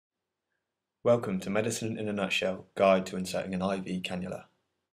Welcome to Medicine in a Nutshell Guide to Inserting an IV Cannula.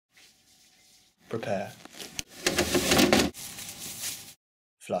 Prepare.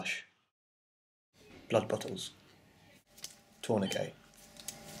 Flush. Blood bottles. Tourniquet.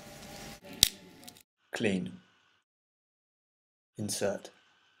 Clean. Insert.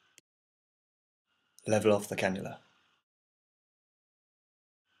 Level off the cannula.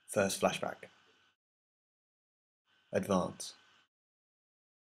 First flashback. Advance.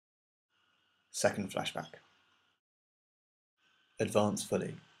 Second flashback. Advance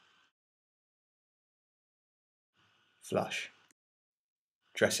fully. Flush.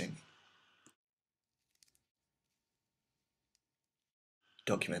 Dressing.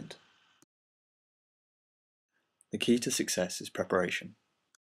 Document. The key to success is preparation.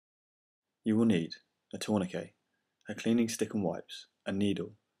 You will need a tourniquet, a cleaning stick and wipes, a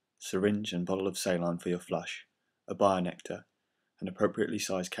needle, syringe and bottle of saline for your flush, a bionectar, an appropriately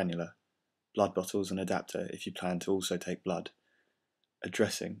sized cannula, blood bottles and adapter if you plan to also take blood, a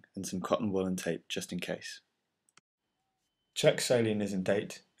dressing and some cotton wool and tape just in case. Check saline is in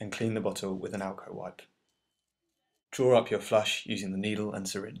date and clean the bottle with an alcohol wipe. Draw up your flush using the needle and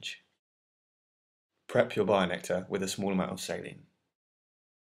syringe. Prep your bionectar with a small amount of saline.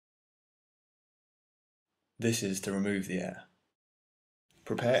 This is to remove the air.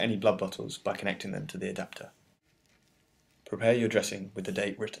 Prepare any blood bottles by connecting them to the adapter. Prepare your dressing with the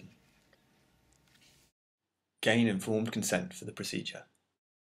date written. Gain informed consent for the procedure.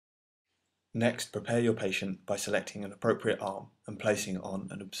 Next, prepare your patient by selecting an appropriate arm and placing it on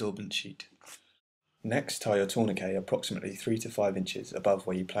an absorbent sheet. Next, tie your tourniquet approximately 3 to 5 inches above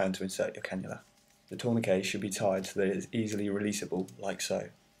where you plan to insert your cannula. The tourniquet should be tied so that it is easily releasable, like so.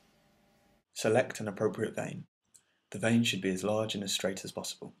 Select an appropriate vein. The vein should be as large and as straight as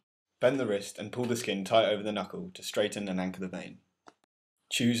possible. Bend the wrist and pull the skin tight over the knuckle to straighten and anchor the vein.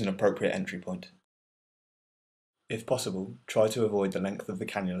 Choose an appropriate entry point. If possible, try to avoid the length of the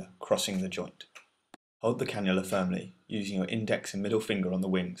cannula crossing the joint. Hold the cannula firmly, using your index and middle finger on the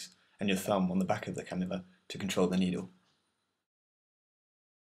wings and your thumb on the back of the cannula to control the needle.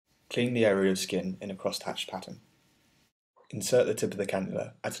 Clean the area of skin in a cross-hatched pattern. Insert the tip of the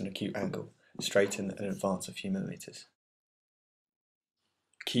cannula at an acute angle, straighten and advance a few millimeters.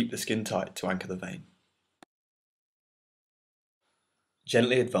 Keep the skin tight to anchor the vein.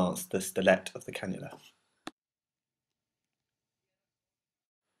 Gently advance the stellate of the cannula.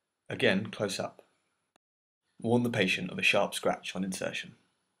 Again, close up. Warn the patient of a sharp scratch on insertion.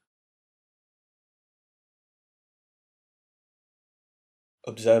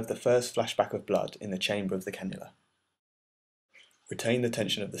 Observe the first flashback of blood in the chamber of the cannula. Retain the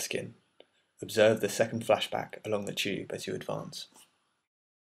tension of the skin. Observe the second flashback along the tube as you advance.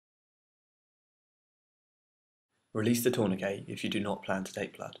 Release the tourniquet if you do not plan to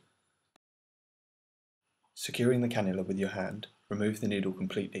take blood. Securing the cannula with your hand, remove the needle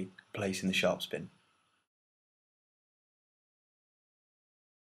completely and place in the sharp spin.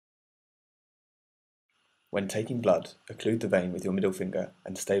 When taking blood, occlude the vein with your middle finger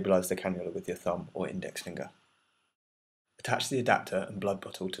and stabilize the cannula with your thumb or index finger. Attach the adapter and blood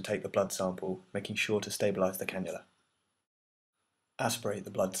bottle to take the blood sample, making sure to stabilize the cannula. Aspirate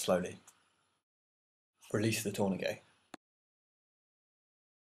the blood slowly. Release the tourniquet.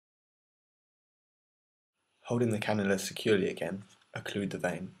 Holding the cannula securely again, occlude the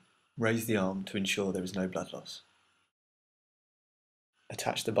vein. Raise the arm to ensure there is no blood loss.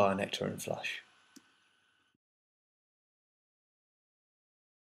 Attach the bionectar and flush.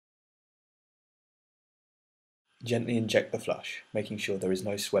 Gently inject the flush, making sure there is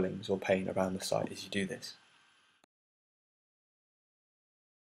no swellings or pain around the site as you do this.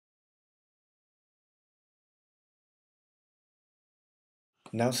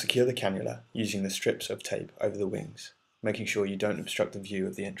 Now secure the cannula using the strips of tape over the wings, making sure you don't obstruct the view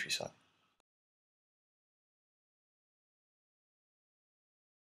of the entry site.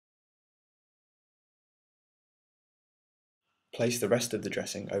 Place the rest of the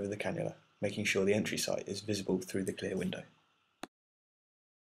dressing over the cannula, making sure the entry site is visible through the clear window.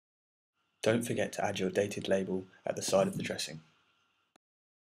 Don't forget to add your dated label at the side of the dressing.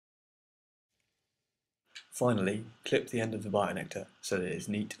 Finally, clip the end of the bionectar so that it is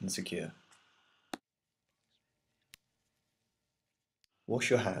neat and secure.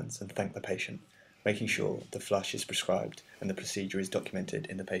 Wash your hands and thank the patient, making sure the flush is prescribed and the procedure is documented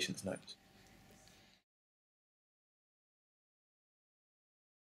in the patient's notes.